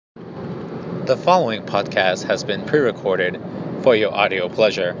The following podcast has been pre-recorded for your audio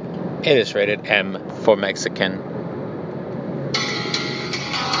pleasure. It is rated M for Mexican.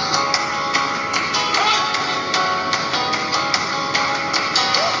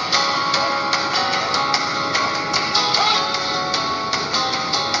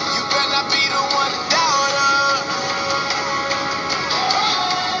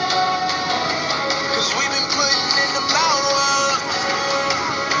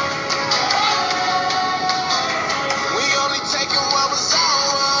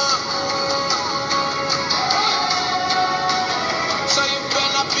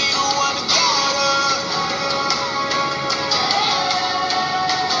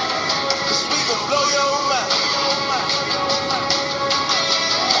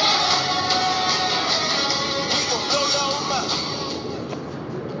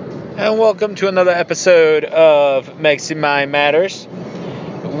 And welcome to another episode of Mexi Matters.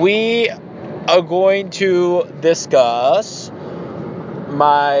 We are going to discuss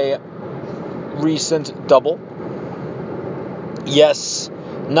my recent double. Yes,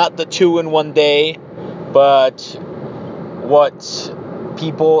 not the 2 in 1 day, but what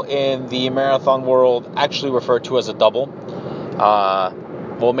people in the marathon world actually refer to as a double.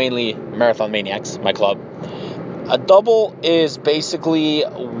 Mainly Marathon Maniacs, my club. A double is basically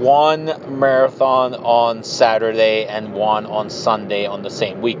one marathon on Saturday and one on Sunday on the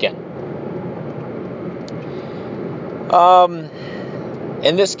same weekend.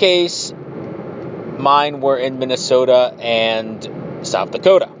 In this case, mine were in Minnesota and South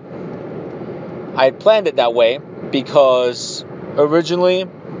Dakota. I had planned it that way because originally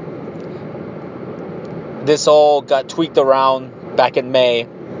this all got tweaked around back in May.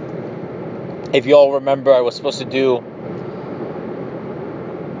 If you all remember, I was supposed to do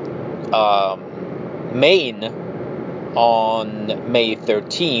Maine on May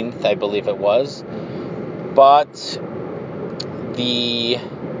 13th, I believe it was. But there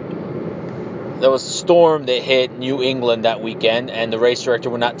was a storm that hit New England that weekend, and the race director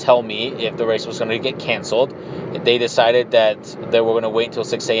would not tell me if the race was going to get canceled. They decided that they were going to wait until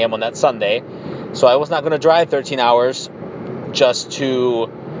 6 a.m. on that Sunday. So I was not going to drive 13 hours just to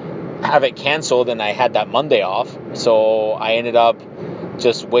have it canceled, and I had that Monday off, so I ended up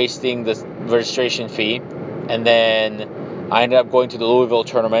just wasting the registration fee, and then I ended up going to the Louisville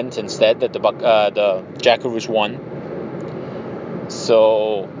tournament instead that the Jackaroos won.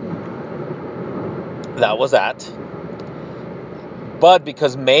 So that was that. But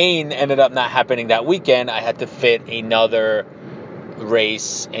because Maine ended up not happening that weekend, I had to fit another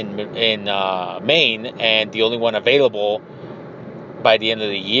race in Maine, and the only one available by the end of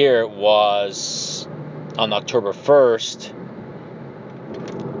the year was on October 1st,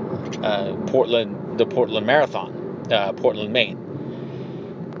 the Portland Marathon, Portland, Maine.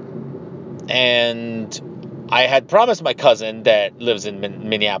 And I had promised my cousin that lives in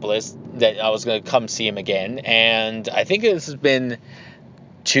Minneapolis that I was going to come see him again. And I think this has been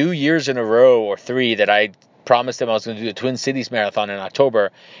 2 years in a row or 3 that I promised him I was going to do the Twin Cities Marathon in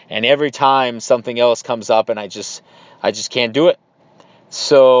October. And every time something else comes up and I just can't do it.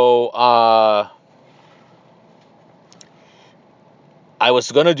 So, I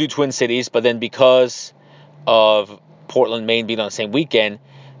was going to do Twin Cities, but then because of Portland, Maine being on the same weekend,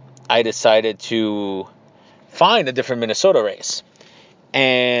 I decided to find a different Minnesota race.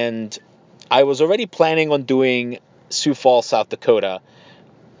 And I was already planning on doing Sioux Falls, South Dakota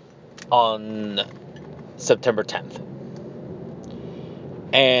on September 10th.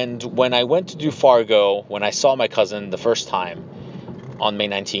 And when I went to do Fargo, when I saw my cousin the first time, on May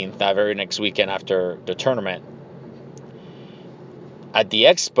 19th, that very next weekend after the tournament, at the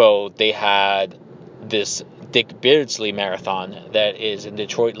expo, they had this Dick Beardsley Marathon that is in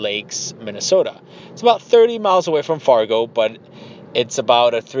Detroit Lakes, Minnesota. It's about 30 miles away from Fargo, but it's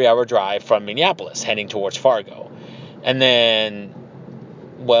about a 3-hour drive from Minneapolis, heading towards Fargo. And then,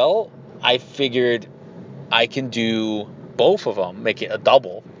 I figured I can do both of them, make it a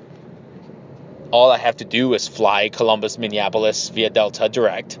double. All I have to do is fly Columbus, Minneapolis via Delta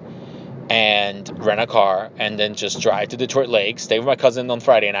direct and rent a car and then just drive to Detroit Lakes, stay with my cousin on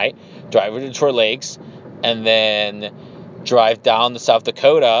Friday night, drive to Detroit Lakes, and then drive down to South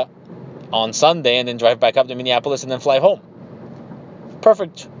Dakota on Sunday and then drive back up to Minneapolis and then fly home.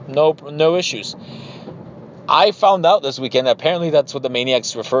 Perfect. No issues. I found out this weekend that apparently that's what the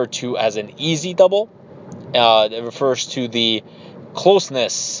Maniacs refer to as an easy double. It refers to the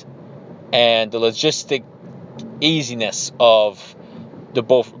closeness and the logistic easiness of the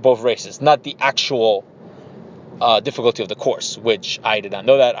both races, not the actual difficulty of the course, which I did not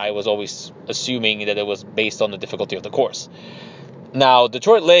know that. I was always assuming that it was based on the difficulty of the course. Now,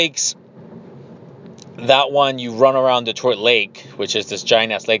 Detroit Lakes That one, you run around Detroit Lake, which is this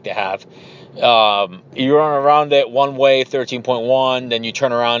giant ass lake they have. You run around it one way, 13.1, then you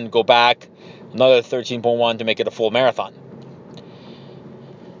turn around and go back another 13.1 to make it a full marathon.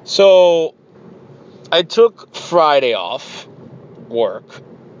 So I took Friday off work,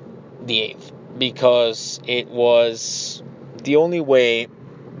 the 8th, because it was the only way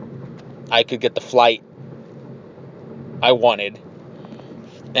I could get the flight I wanted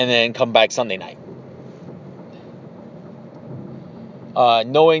and then come back Sunday night.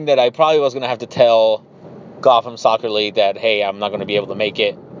 Knowing that I probably was going to have to tell Gotham Soccer League that, hey, I'm not going to be able to make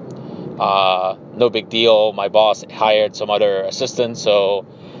it. No big deal. My boss hired some other assistant, so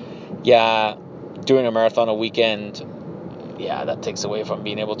yeah, doing a marathon a weekend, yeah, that takes away from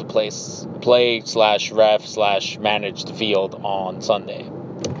being able to play /ref/ manage the field on Sunday.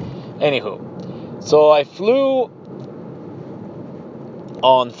 Anywho, so I flew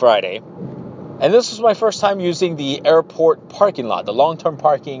on Friday, and this was my first time using the airport parking lot, the long-term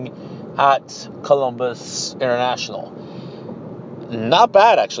parking at Columbus International. Not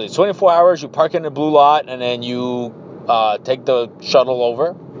bad, actually. It's 24 hours. You park in the blue lot, and then you take the shuttle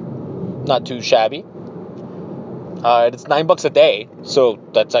over. Not too shabby. It's $9 a day, so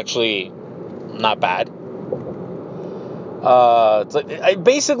that's actually not bad.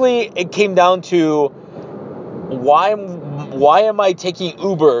 It came down to why am I taking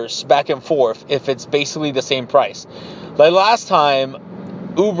Ubers back and forth if it's basically the same price? Like last time,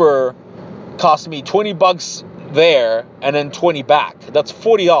 Uber cost me $20 there and then $20 back. That's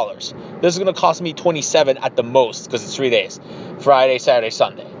 $40. This is going to cost me $27 at the most because it's 3 days. Friday, Saturday,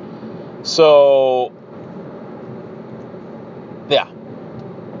 Sunday. So, yeah.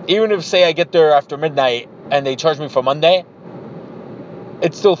 Even if, say, I get there after midnight and they charge me for Monday,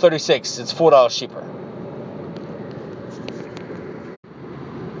 it's still $36. It's $4 cheaper.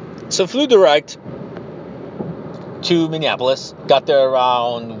 So, flew direct to Minneapolis. Got there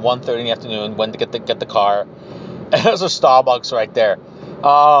around 1:30 in the afternoon. Went to get the car. And there's a Starbucks right there.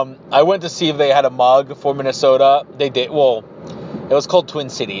 I went to see if they had a mug for Minnesota. They did. Well, it was called Twin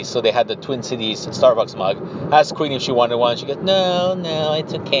Cities, so they had the Twin Cities Starbucks mug. I asked Queenie if she wanted one. She goes, no,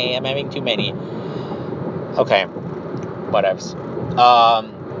 it's okay. I'm having too many. Okay, whatevs.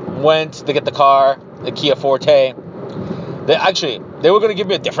 Went to get the car, the Kia Forte. They were going to give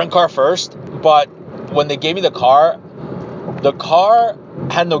me a different car first, but when they gave me the car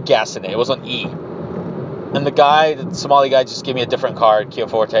had no gas in it. It was on E. And the Somali guy, just gave me a different car, Kia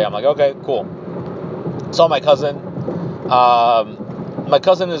Forte. I'm like, okay, cool. Saw my cousin. My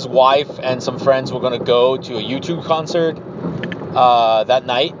cousin and his wife and some friends were going to go to a U2 concert that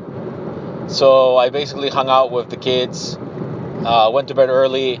night. So I basically hung out with the kids. Went to bed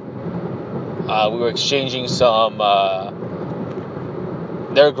early. We were exchanging some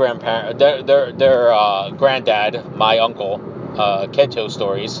their granddad, my uncle, Keto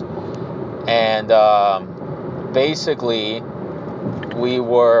stories. And basically we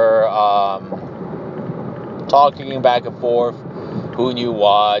were talking back and forth. Who knew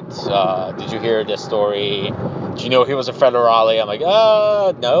what? Did you hear this story? Did you know he was a federale? I'm like,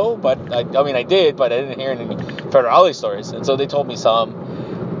 no, but I did, but I didn't hear any federale stories. And so they told me some.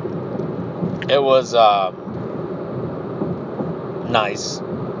 It was nice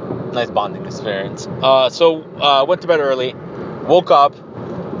bonding experience. So went to bed early, woke up,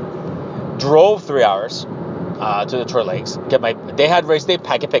 drove 3 hours to Detroit Lakes. They had race day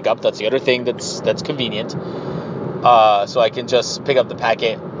packet pickup. That's the other thing that's convenient. So I can just pick up the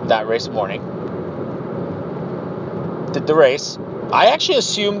packet that race morning. Did the race. I actually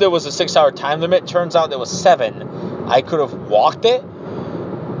assumed there was a 6-hour time limit. Turns out there was 7. I could have walked it,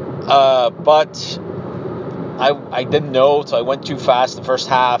 but I didn't know, so I went too fast the first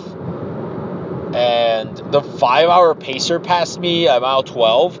half. And the 5-hour pacer passed me at mile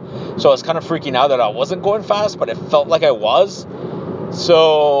 12, so I was kind of freaking out that I wasn't going fast, but it felt like I was.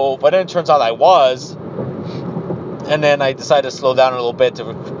 So, but then it turns out I was. And then I decided to slow down a little bit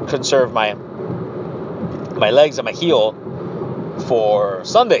to conserve my legs and my heel for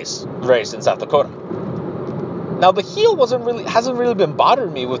Sunday's race in South Dakota. Now the heel hasn't really been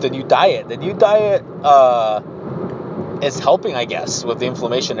bothering me with the new diet. The new diet is helping, I guess, with the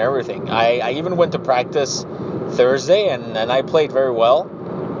inflammation and everything. I even went to practice Thursday and I played very well.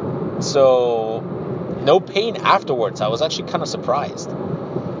 So no pain afterwards. I was actually kind of surprised.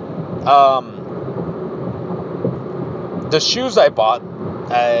 The shoes I bought,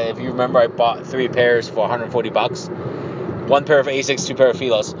 if you remember, I bought 3 pairs for $140. 1 pair of Asics, 2 pair of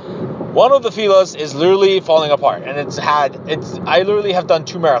Filas. One of the Filas is literally falling apart, and I literally have done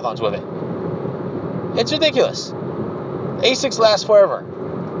 2 marathons with it. It's ridiculous. Asics last forever.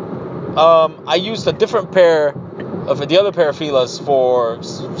 I used a different pair of the other pair of Fila's for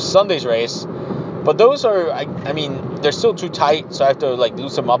Sunday's race, but those are, I mean, they're still too tight, so I have to like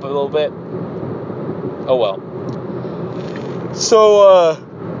loosen them up a little bit. Oh well. So,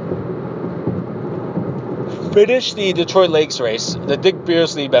 finished the Detroit Lakes race. The Dick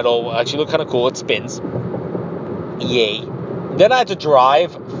Beardsley medal actually looked kind of cool. It spins. Yay. Then I had to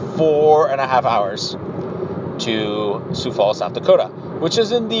drive 4.5 hours to Sioux Falls, South Dakota, which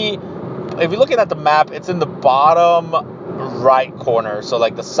is in the, if you're looking at the map, it's in the bottom right corner, so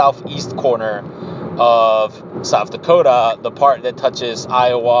like the southeast corner of South Dakota, the part that touches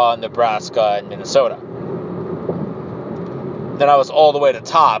Iowa, Nebraska, and Minnesota. Then I was all the way to the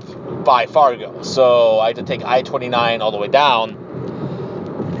top by Fargo, so I had to take I-29 all the way down.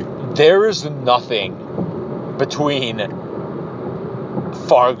 There is nothing between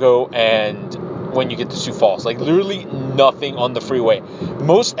Fargo and when you get to Sioux Falls. Like, literally nothing on the freeway.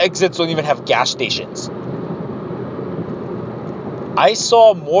 Most exits don't even have gas stations. I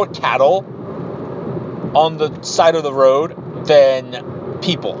saw more cattle on the side of the road than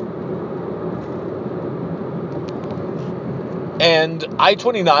people. And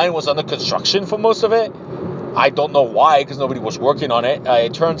I-29 was under construction for most of it. I don't know why, because nobody was working on it.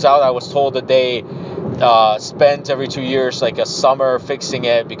 It turns out I was told that they spent every 2 years like a summer fixing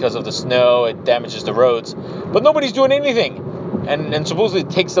it because of the snow. It damages the roads, but nobody's doing anything, and supposedly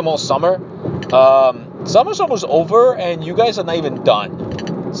it takes them all summer. Summer's almost over and you guys are not even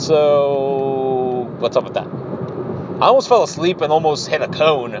done, so what's up with that? I almost fell asleep and almost hit a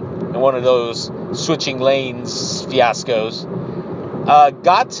cone in one of those switching lanes fiascos.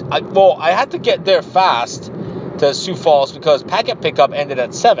 I had to get there fast to Sioux Falls because packet pickup ended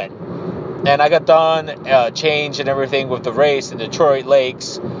at 7. And I got done, changed and everything with the race in Detroit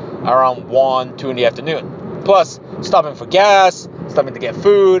Lakes around 1, 2 in the afternoon. Plus, stopping for gas, stopping to get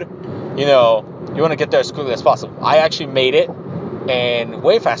food. You know, you want to get there as quickly as possible. I actually made it in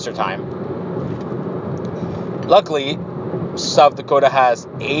way faster time. Luckily, South Dakota has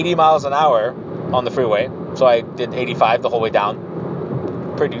 80 miles an hour on the freeway, so I did 85 the whole way down.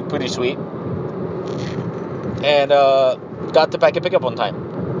 Pretty sweet. And got to packet pickup on time.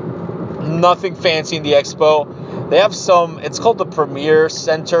 Nothing fancy in the expo. They have it's called the Premier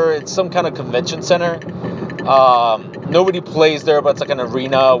Center. It's some kind of convention center. Nobody plays there, but it's like an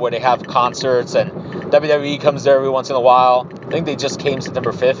arena where they have concerts, and WWE comes there every once in a while. I think they just came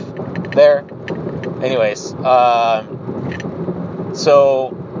September 5th there. Anyways,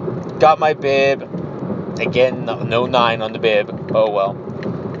 so got my bib. Again, no 9 on the bib. Oh well.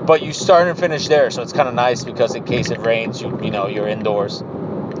 But you start and finish there, so it's kind of nice because in case it rains, you're indoors.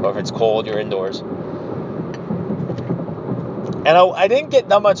 Or if it's cold, you're indoors. And I didn't get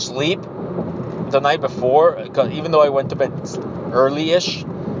that much sleep the night before, even though I went to bed early-ish.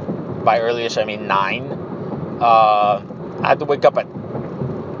 By early-ish, I mean 9. I had to wake up at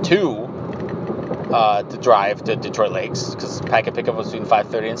 2 to drive to Detroit Lakes because packet pickup was between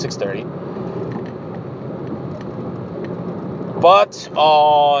 5:30 and 6:30. But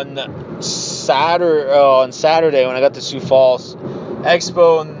on Saturday when I got to Sioux Falls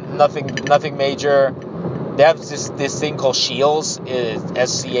Expo, nothing major. They have this thing called Scheels.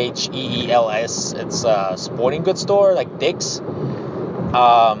 It's Scheels. It's a sporting goods store like Dick's.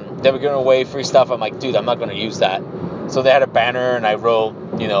 They were giving away free stuff. I'm like, dude, I'm not going to use that. So they had a banner, and I wrote,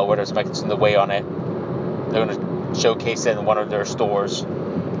 where there's Mexican the way on it. They're going to showcase it in one of their stores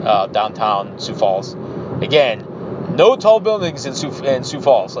downtown Sioux Falls. Again, no tall buildings in Sioux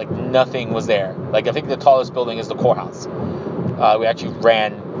Falls. Like, nothing was there. Like, I think the tallest building is the courthouse. We actually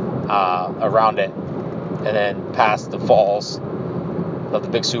ran around it and then past the falls of the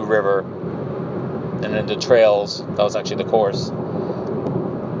Big Sioux River and then the trails. That was actually the course.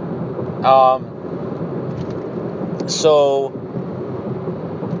 So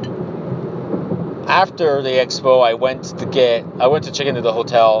after the expo, I went to check into the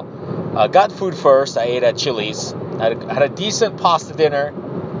hotel. Got food first. I ate at Chili's. Had a decent pasta dinner.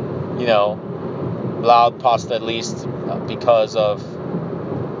 Loud pasta at least because of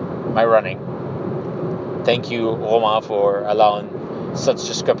my running. Thank you, Roma, for allowing such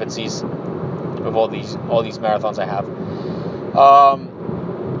discrepancies with all these marathons I have.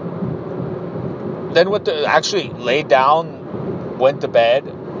 Then actually laid down, went to bed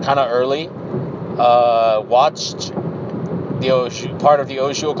kind of early. Watched part of the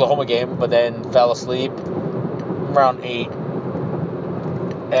OSU Oklahoma game, but then fell asleep around 8,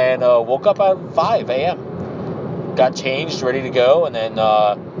 and woke up at 5 a.m. Got changed, ready to go, and then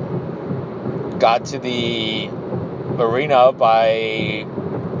got to the arena by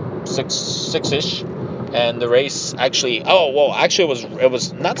 6-ish, And the race actually, it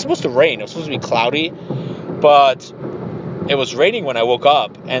was not supposed to rain. It was supposed to be cloudy, but it was raining when I woke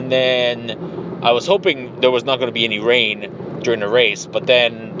up, and then I was hoping there was not going to be any rain during the race, but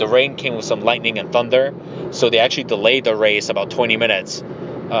then the rain came with some lightning and thunder, so they actually delayed the race about 20 minutes.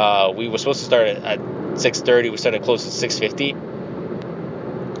 We were supposed to start at 6:30. We started close to 6:50.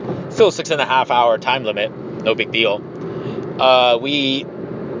 Still a 6.5 hour time limit. No big deal. We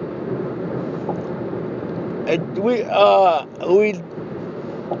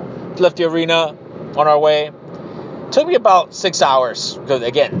left the arena on our way. Took me about 6 hours because,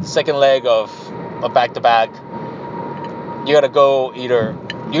 again, second leg of a back-to-back. You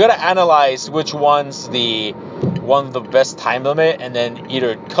gotta analyze which one's the one of the best time limit, and then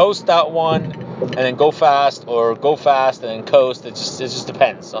either coast that one and then go fast, or go fast and then coast. It just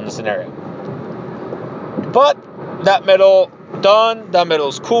depends on the scenario. But that medal done. That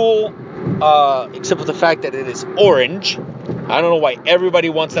medal's cool, except for the fact that it is orange. I don't know why everybody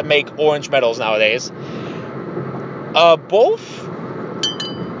wants to make orange medals nowadays. Both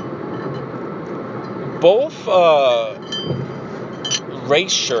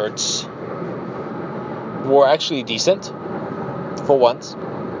race shirts were actually decent for once.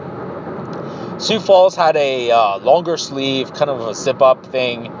 Sioux Falls had a longer sleeve, kind of a zip-up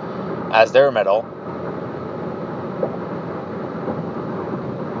thing as their medal.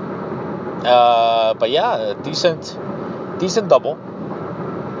 But yeah, decent double.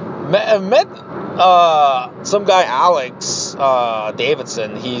 Met some guy, Alex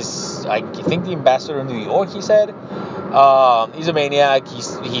Davidson. He's, I think, the ambassador in New York, he said. He's a maniac.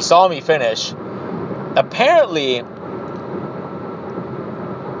 He saw me finish. Apparently,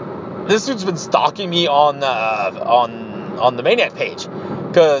 this dude's been stalking me on the Maniac page,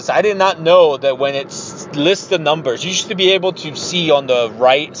 because I did not know that when it lists the numbers, you used to be able to see on the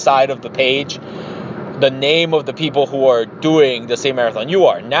right side of the page the name of the people who are doing the same marathon you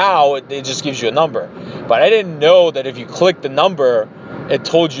are. Now it just gives you a number, but I didn't know that if you click the number, it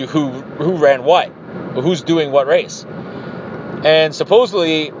told you who ran what, or who's doing what race. And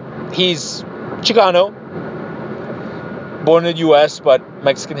supposedly he's Chicano, born in the U.S. but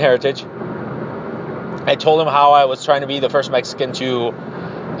Mexican heritage. I told him how I was trying to be the first Mexican to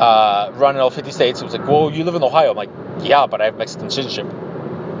run in all 50 states. He was like, well, you live in Ohio. I'm like, yeah, but I have Mexican citizenship.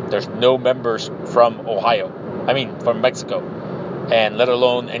 There's no members from from Mexico, and let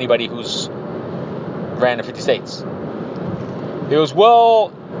alone anybody who's ran in 50 states. He goes, well,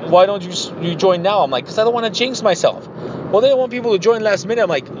 why don't you join now? I'm like, because I don't want to jinx myself. Well, they don't want people to join last minute. I'm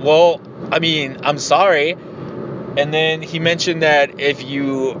like, well, I'm sorry. And then he mentioned that if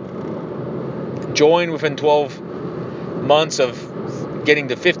you join within 12 months of getting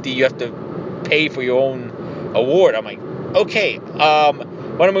to 50, you have to pay for your own award. I'm like, okay,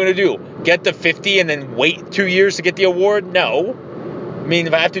 what am I going to do? Get to 50 and then wait 2 years to get the award? No.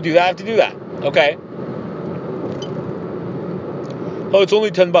 If I have to do that, I have to do that. Okay. Oh, it's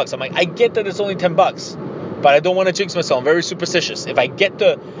only $10. I'm like, I get that it's only $10, but I don't want to jinx myself. I'm very superstitious. If I get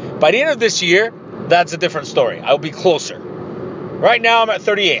by the end of this year, that's a different story. I'll be closer. Right now, I'm at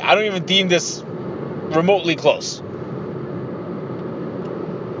 38. I don't even deem this remotely close.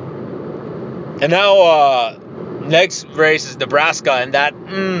 And now, next race is Nebraska, and that,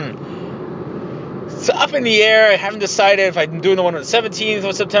 it's up in the air. I haven't decided if I'm doing the one on the 17th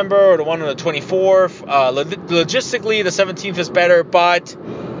of September or the one on the 24th. Logistically, the 17th is better, but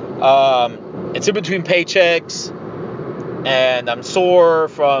it's in between paychecks, and I'm sore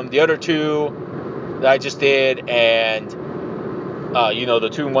from the other two that I just did, and the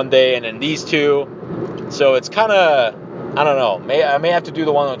 2 in 1 day, and then these two. So it's kind of, I don't know. I may have to do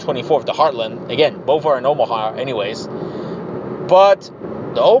the one on the 24th, the Heartland. Again, both are in Omaha anyways. But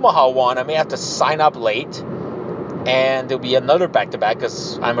the Omaha one, I may have to sign up late, and there'll be another back-to-back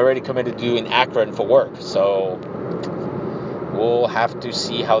because I'm already committed to doing Akron for work. So we'll have to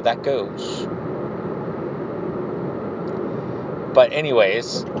see how that goes. But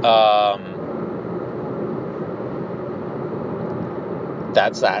anyways,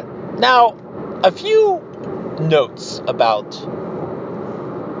 that's that. Now, a few notes about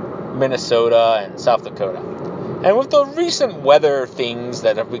Minnesota and South Dakota. And with the recent weather things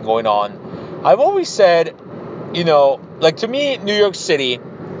that have been going on, I've always said, to me, New York City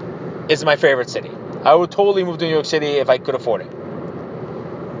is my favorite city. I would totally move to New York City if I could afford it.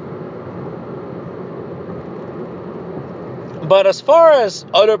 But as far as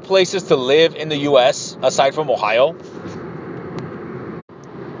other places to live in the U.S., aside from Ohio,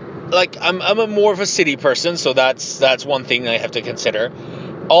 I'm a more of a city person, so that's one thing I have to consider.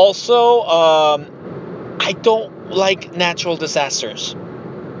 Also, I don't like natural disasters.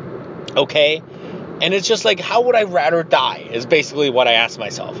 Okay? And it's just like, how would I rather die is basically what I asked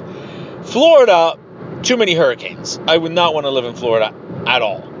myself. Florida, too many hurricanes. I would not want to live in Florida at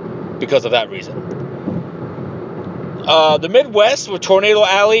all because of that reason. The Midwest with Tornado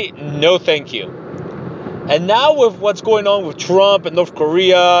Alley, no thank you. And now with what's going on with Trump and North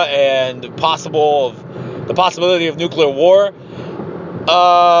Korea and the possibility of nuclear war,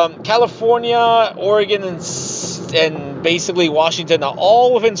 California, Oregon, and basically Washington are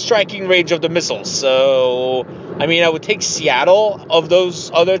all within striking range of the missiles. So, I mean, I would take Seattle of those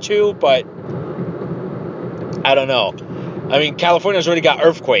other two, but I don't know. I mean, California's already got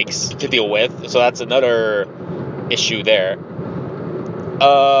earthquakes to deal with, so that's another issue there.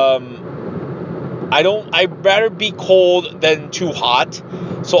 I'd rather be cold than too hot.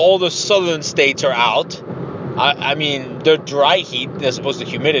 So all the southern states are out. I mean, they're dry heat as opposed to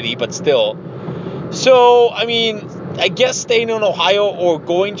humidity, but still. So, I mean, I guess staying in Ohio or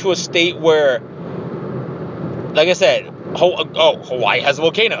going to a state where, like I said, Hawaii has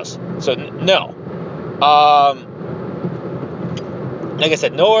volcanoes. So, no. Like I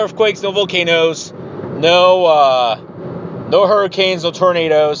said, no earthquakes, no volcanoes, no hurricanes, no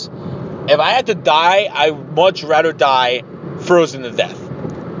tornadoes. If I had to die, I'd much rather die frozen to death.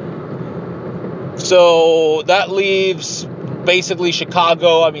 So that leaves basically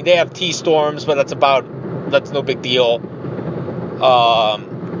Chicago. I mean, they have T-storms, but that's no big deal.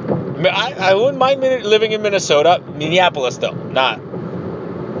 I wouldn't mind living in Minnesota. Minneapolis, though, not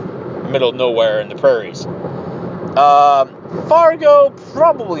middle of nowhere in the prairies. Fargo,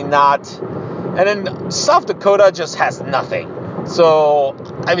 probably not. And then South Dakota just has nothing. So,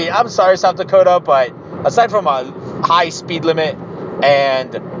 I mean, I'm sorry, South Dakota, but aside from a high speed limit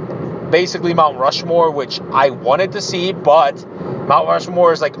and basically Mount Rushmore, which I wanted to see, but Mount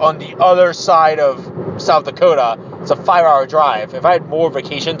Rushmore is like on the other side of South Dakota. It's a 5-hour drive. If I had more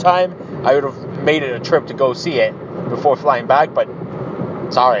vacation time, I would have made it a trip to go see it before flying back, but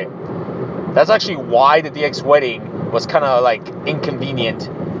sorry. That's actually why the DX wedding was kind of like inconvenient.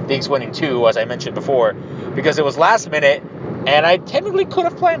 DX wedding 2, as I mentioned before, because it was last minute, and I technically could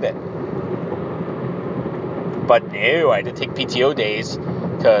have planned it. But no, I had to take PTO days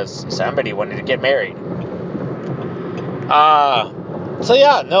because somebody wanted to get married. So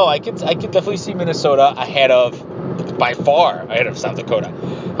yeah, no, I could definitely see Minnesota by far ahead of South Dakota.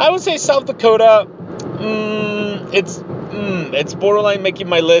 I would say South Dakota, it's borderline making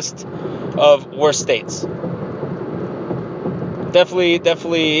my list of worst states.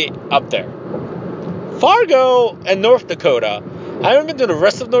 Definitely up there. Fargo and North Dakota. I haven't been to the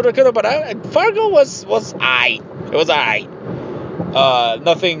rest of North Dakota, but Fargo was aight. It was aight.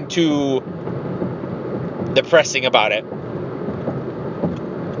 Nothing too depressing about it.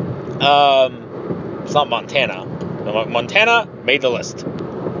 It's not Montana. Montana made the list.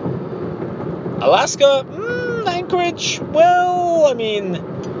 Alaska, Anchorage. Well, I mean,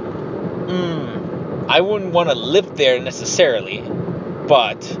 I wouldn't want to live there necessarily,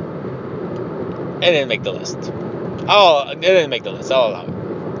 but it didn't make the list. It didn't make the list. I'll allow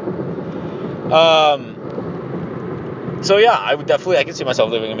it. So yeah, I can see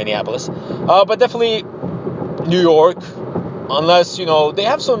myself living in Minneapolis. But definitely New York, unless, they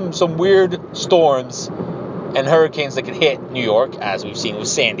have some weird storms and hurricanes that can hit New York, as we've seen with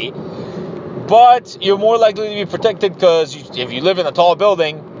Sandy. But you're more likely to be protected because if you live in a tall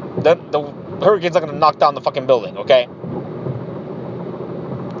building, the hurricane's not going to knock down the fucking building, okay?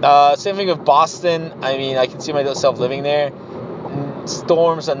 Same thing with Boston. I mean, I can see myself living there.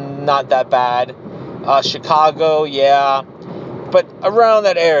 Storms are not that bad. Chicago, yeah. But around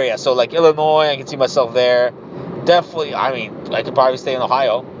that area, so like Illinois, I can see myself there. Definitely, I mean, I could probably stay in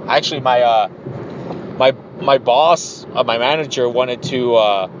Ohio. Actually, my boss, my manager wanted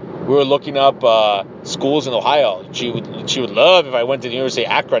to, we were looking up schools in Ohio. She would love if I went to the University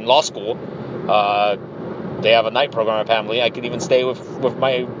of Akron Law School. They have a night program apparently. I could even stay with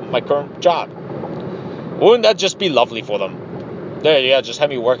my current job. Wouldn't that just be lovely for them? There, yeah, just have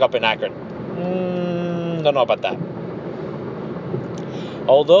me work up in Akron. Don't know about that.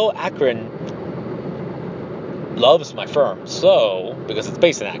 Although Akron loves my firm, because it's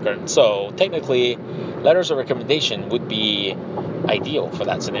based in Akron, so technically letters of recommendation would be ideal for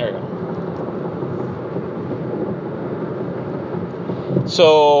that scenario.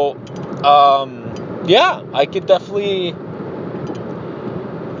 So, yeah, I could definitely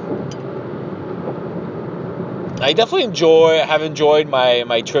have enjoyed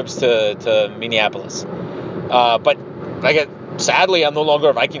my trips to Minneapolis. But sadly, I'm no longer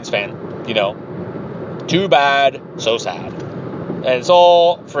a Vikings fan, Too bad, so sad. And it's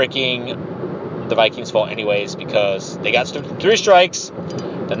all freaking the Vikings' fault anyways, because they got 3 strikes,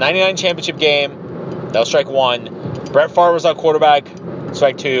 the 99 championship game, That was strike one. Brett Favre was our quarterback,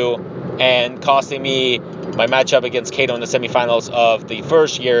 strike two, and costing me my matchup against Cato in the semifinals of the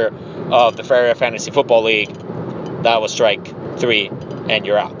first year of the Fair Fantasy Football League. That was strike three, and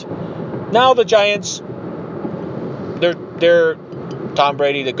you're out. Now the Giants, they're Tom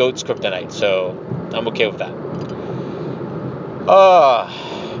Brady, the GOAT's kryptonite, so I'm okay with that.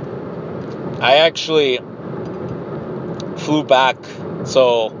 I actually flew back,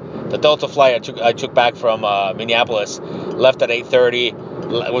 so the Delta flight I took back from Minneapolis, left at 8:30,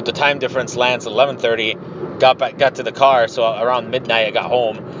 with the time difference lands at 11:30, got to the car, so around midnight I got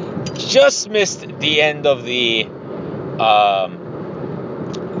home, just missed the end of the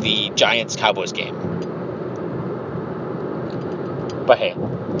Giants-Cowboys game. But hey,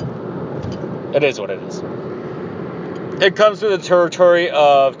 it is what it is. It comes with the territory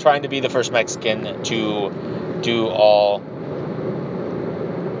of trying to be the first Mexican to do all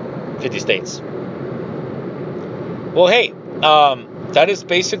 50 states. Well, hey, that is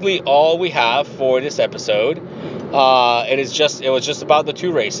basically all we have for this episode. It was just about the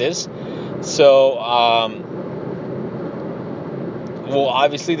two races. So we'll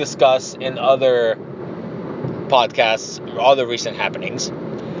obviously discuss in other podcasts all the recent happenings.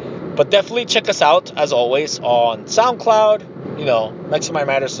 But definitely check us out, as always, on SoundCloud. Mexican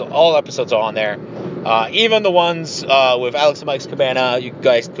Matters, all episodes are on there. Even the ones with Alex and Mike's Cabana, you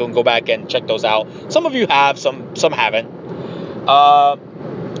guys can go back and check those out. Some of you have, some haven't.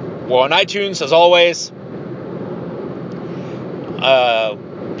 We're on iTunes, as always.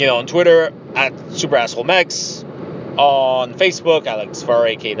 On Twitter, at SuperAssholeMex. On Facebook, Alex Farr,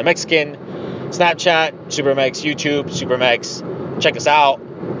 aka The Mexican. Snapchat, SuperMex. YouTube, SuperMex. Check us out.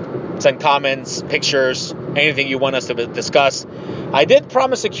 Send comments, pictures, anything you want us to discuss. I did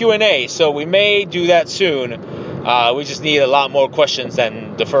promise a Q&A, so we may do that soon. We just need a lot more questions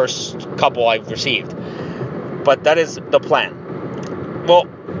than the first couple I've received. But that is the plan. Well,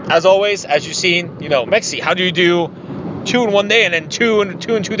 as always, as you've seen, Mexi, how do you do 2 in 1 day and then 2 in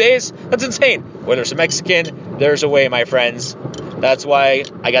 2 days? That's insane. Where there's a Mexican, there's a way, my friends. That's why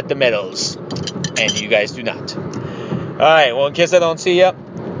I got the medals, and you guys do not. All right, well, in case I don't see you,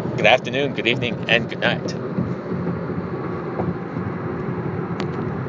 good afternoon, good evening, and good night.